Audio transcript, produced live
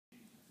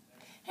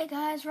Hey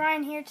guys,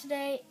 Ryan here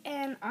today,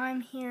 and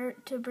I'm here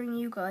to bring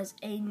you guys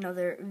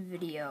another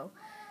video.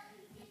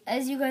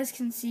 As you guys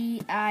can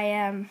see,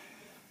 I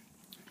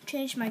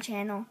changed my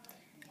channel.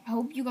 I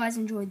hope you guys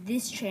enjoyed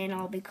this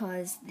channel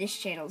because this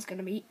channel is going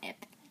to be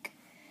epic.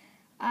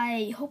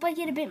 I hope I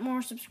get a bit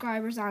more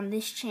subscribers on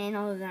this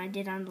channel than I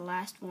did on the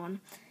last one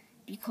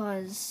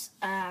because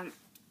my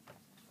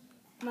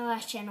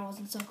last channel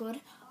wasn't so good.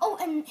 Oh,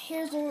 and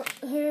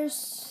here's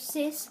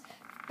Sis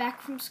back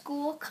from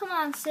school. Come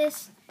on,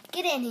 Sis.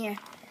 Get in here.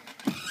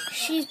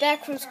 She's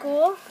back from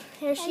school.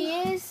 Here she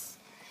is.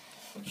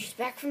 She's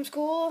back from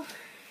school.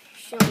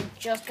 She only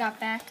just got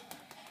back.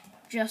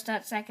 Just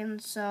that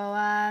second. So,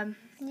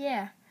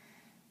 yeah.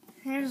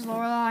 Here's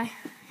Lorelai.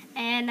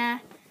 And,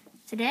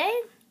 today,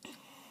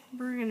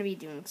 we're going to be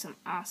doing some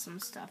awesome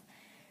stuff.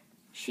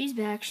 She's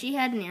back. She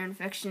had an ear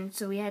infection,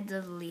 so we had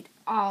to delete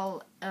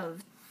all the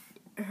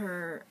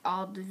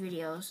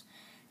videos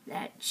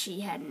that she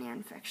had an ear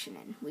infection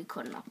in. We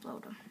couldn't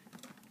upload them.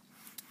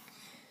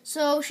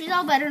 So, she's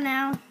all better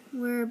now.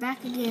 We're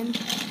back again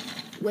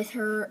with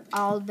her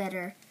all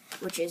better,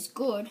 which is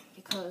good,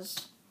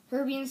 because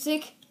her being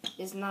sick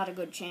is not a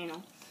good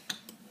channel.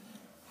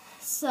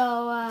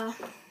 So,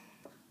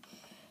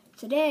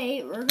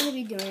 today, we're going to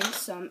be doing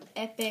some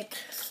epic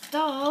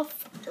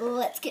stuff.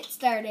 Let's get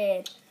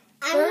started.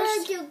 I'm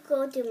going to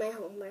go do my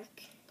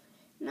homework.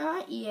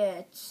 Not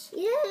yet.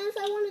 Yes,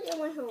 I want to do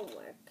my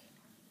homework.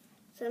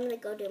 So I'm going to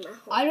go do my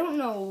homework. I don't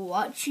know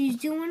what she's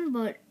doing,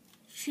 but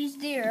she's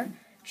there.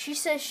 She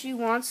says she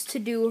wants to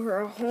do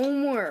her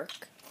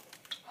homework.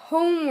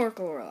 Homework,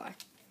 Lorelai.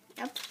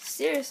 Yep.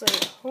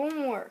 Seriously,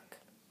 homework.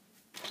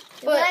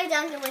 Look what I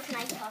done with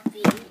my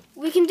puppy.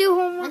 We can do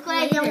homework Look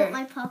what later. I done with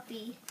my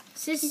puppy.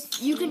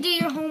 Sis, you can do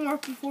your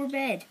homework before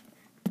bed.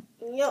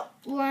 No.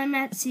 Well, I'm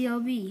at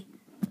CLB.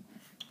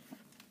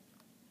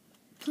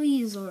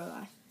 Please,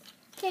 Lorelai.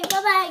 Okay,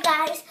 bye-bye,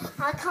 guys.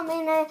 I'll come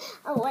in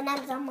when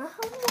I'm done my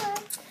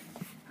homework.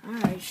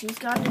 Alright, she's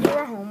got to do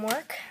her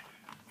homework.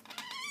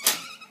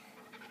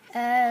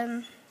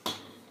 If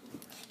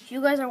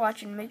you guys are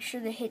watching, make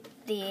sure to hit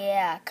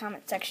the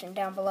comment section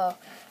down below.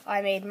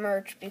 I made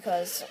merch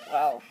because,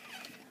 well,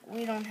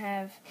 we're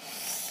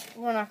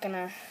not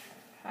gonna,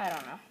 I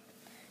don't know.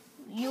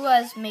 You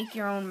guys make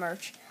your own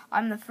merch.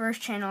 I'm the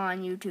first channel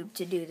on YouTube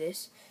to do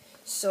this.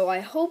 So I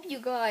hope you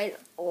guys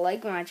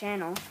like my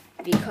channel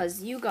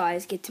because you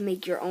guys get to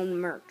make your own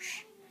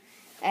merch.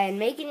 And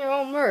making your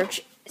own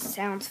merch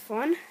sounds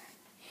fun.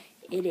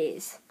 It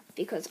is.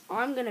 Because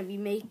I'm going to be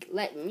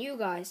letting you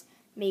guys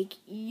make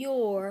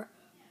your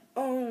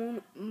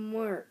own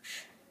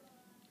merch.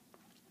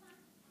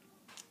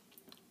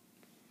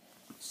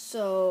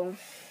 So,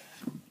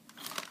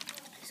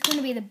 it's going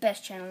to be the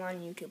best channel on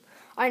YouTube.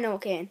 I know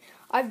it can.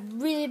 I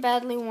really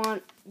badly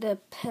want the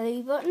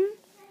play button.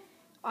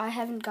 I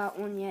haven't got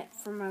one yet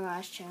from my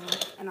last channel.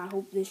 And I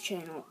hope this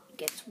channel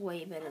gets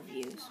way better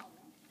views.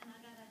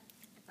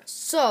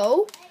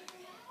 So,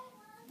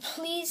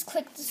 please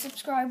click the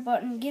subscribe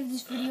button, give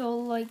this video a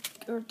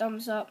like or a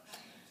thumbs up.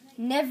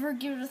 Never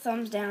give it a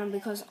thumbs down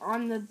because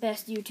I'm the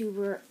best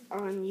YouTuber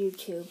on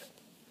YouTube.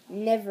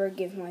 Never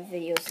give my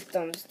videos a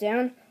thumbs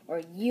down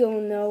or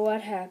you'll know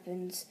what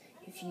happens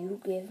if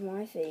you give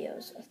my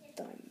videos a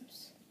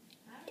thumbs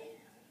down.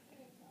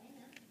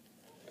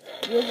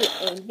 You'll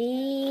get in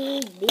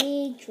big,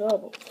 big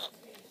trouble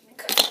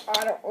because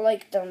I don't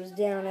like thumbs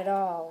down at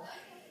all.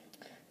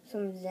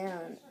 Thumbs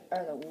down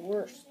are the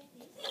worst.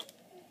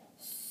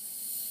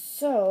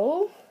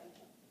 So,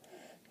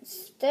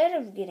 instead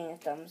of getting a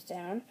thumbs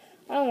down,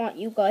 I want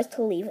you guys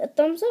to leave a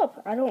thumbs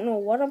up. I don't know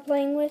what I'm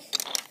playing with,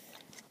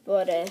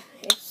 but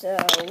it's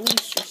a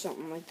leash or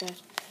something like that.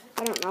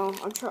 I don't know.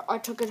 I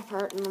took it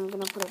apart and I'm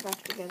going to put it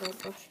back together,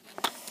 but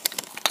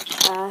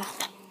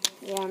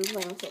yeah, I'm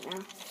playing with it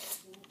now.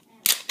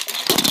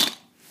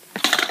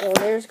 So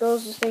there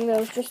goes the thing that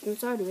was just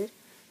inside of it.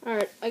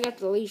 Alright, I got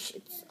the leash.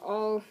 It's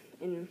all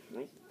in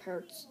like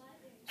parts.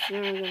 So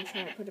now I'm going to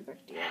try to put it back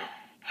together.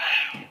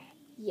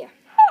 Yeah.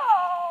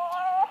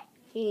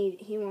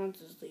 He wants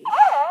his leash.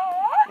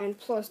 And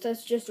plus,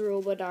 that's just a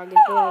robot dog. It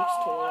belongs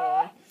to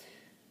Lorelai.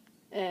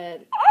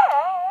 I'm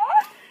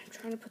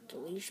trying to put the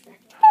leash back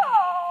together.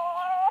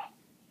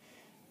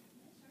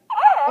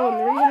 Oh, and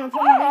the reason I'm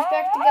putting the leash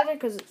back together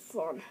because it's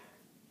fun.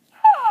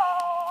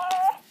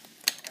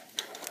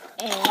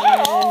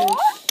 And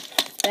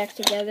back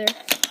together.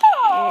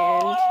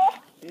 And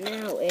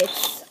now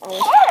it's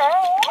all.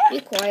 Be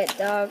quiet,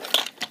 dog.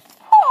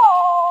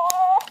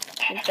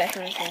 It's back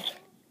on his neck.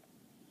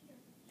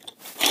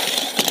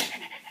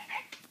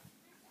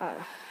 I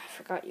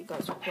forgot you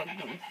guys are plugged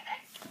in.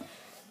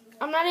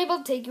 I'm not able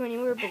to take you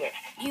anywhere, but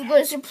you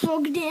guys are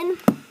plugged in.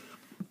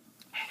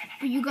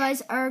 But you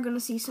guys are going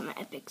to see some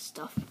epic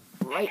stuff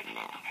right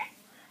now.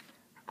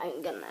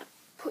 I'm going to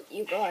put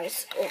you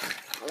guys... Oh,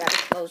 I got to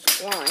close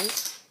the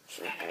blinds.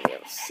 So you're not going to be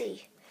able to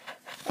see.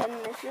 And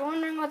if you're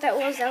wondering what that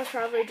was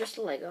probably just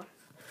a Lego.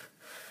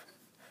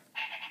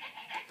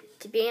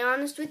 To be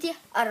honest with you,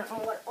 I don't know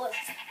what it was.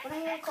 But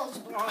I'm going to close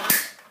the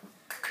blinds.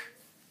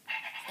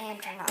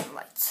 And turn on the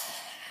lights.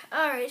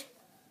 Alright.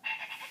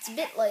 It's a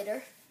bit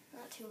lighter.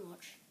 Not too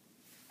much.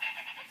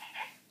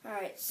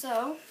 Alright,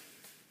 so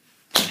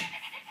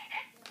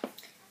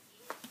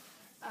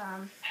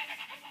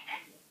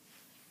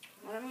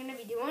what I'm going to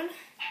be doing,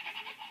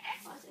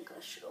 I think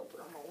I should open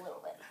them a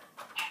little bit.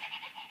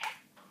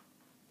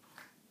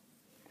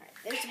 Alright,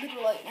 there's a bit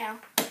of light now.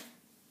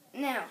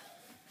 Now,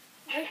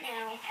 right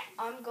now,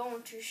 I'm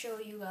going to show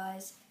you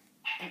guys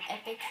an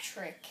epic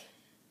trick.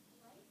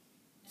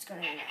 It's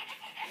going to be magic.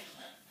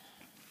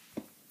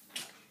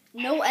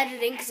 No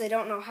editing, because I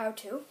don't know how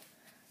to.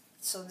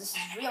 So this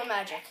is real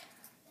magic.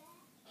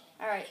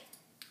 Alright.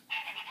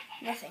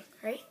 Nothing,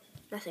 right?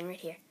 Nothing right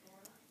here.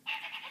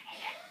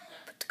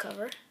 Put the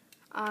cover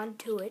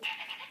onto it.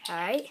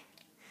 Alright.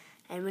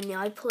 And when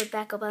I pull it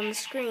back up on the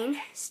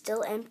screen,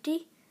 still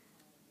empty.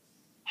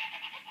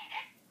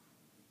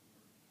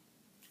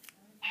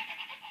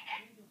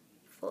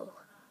 Full.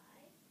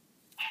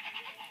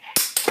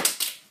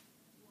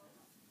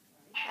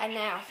 And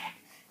now,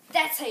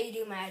 that's how you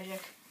do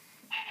magic.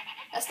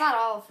 That's not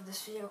all for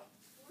this video.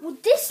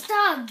 Would this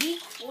dog be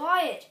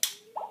quiet?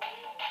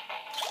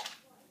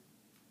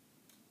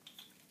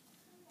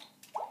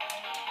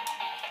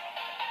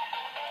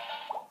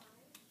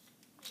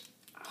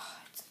 Oh,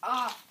 it's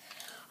off.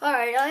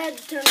 Alright, I had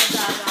to turn the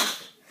dog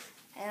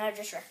on. And I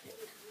just wrecked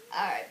it.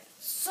 Alright,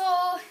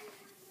 so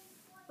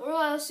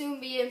we'll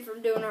soon be in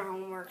from doing our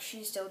homework.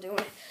 She's still doing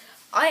it.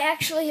 I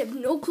actually have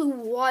no clue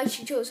why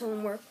she chose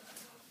homework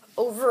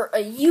over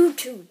a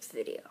YouTube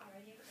video.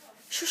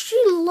 So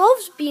she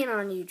loves being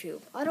on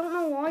YouTube. I don't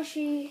know why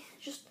she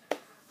just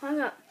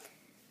hung up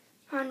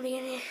on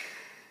being,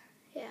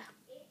 yeah.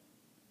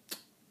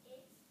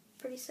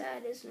 Pretty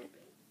sad, isn't it?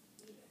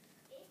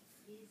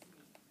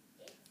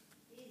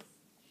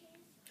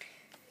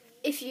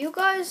 If you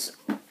guys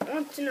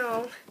want to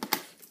know,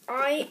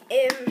 my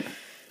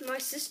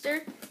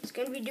sister is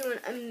going to be doing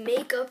a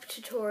makeup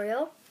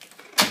tutorial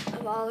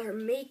of all her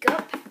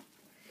makeup.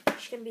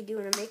 She's going to be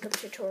doing a makeup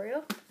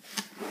tutorial.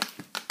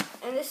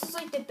 And this is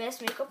like the best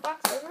makeup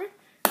box ever.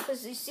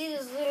 Because you see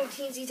this little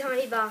teensy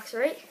tiny box,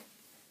 right?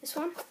 This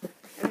one.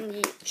 And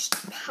you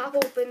just pop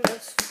open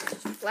those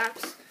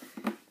flaps.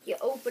 You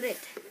open it.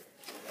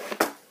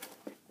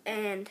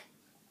 And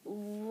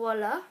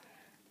voila.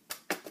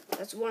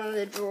 That's one of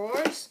the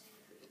drawers.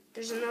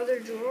 There's another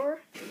drawer.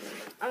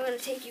 I'm going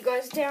to take you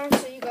guys down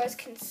so you guys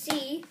can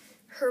see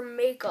her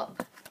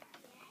makeup.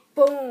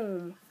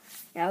 Boom.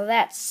 Now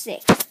that's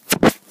sick.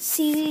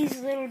 See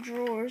these little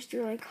drawers?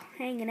 They're like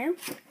hanging out.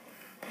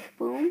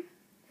 Boom.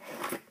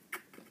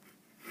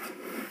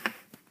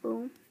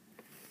 Boom.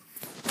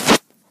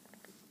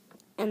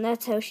 And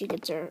that's how she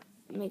gets her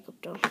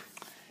makeup done.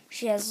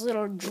 She has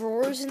little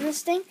drawers in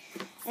this thing,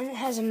 and it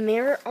has a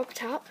mirror up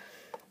top.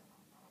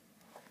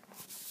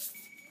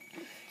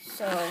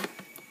 So,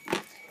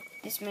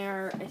 this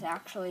mirror is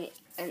actually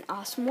an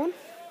awesome one.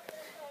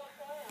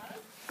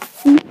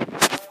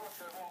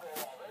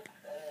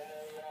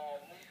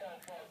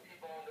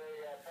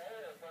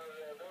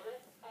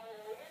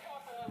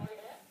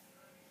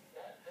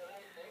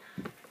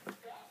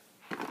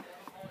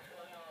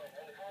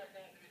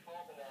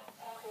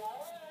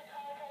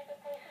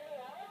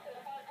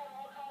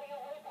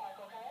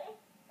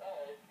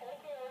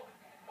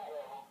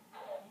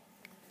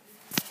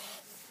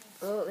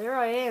 Well, there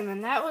I am,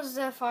 and that was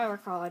the fire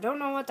call. I don't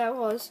know what that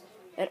was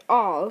at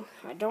all.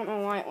 I don't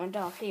know why it went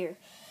off here.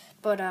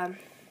 But,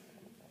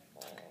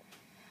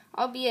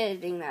 I'll be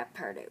editing that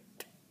part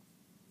out.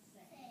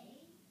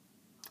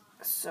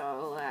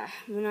 So,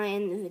 when I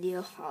end the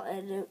video, I'll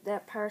edit out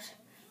that part.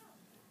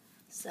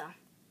 So.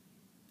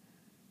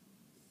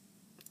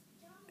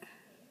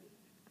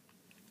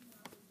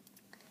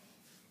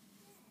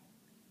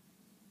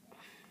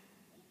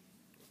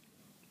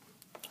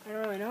 I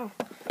don't really know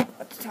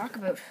what to talk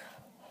about.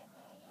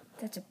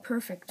 That's a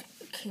perfect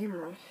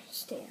camera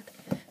stand.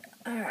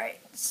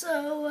 Alright,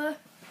 so,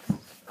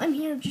 I'm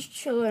here just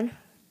chilling,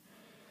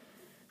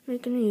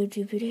 making a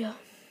YouTube video.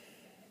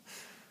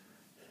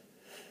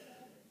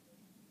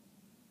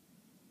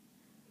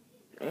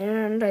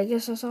 And I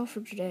guess that's all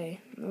for today.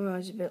 I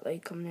was a bit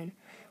late coming in.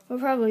 We'll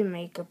probably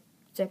make a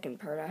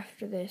second part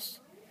after this.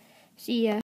 See ya.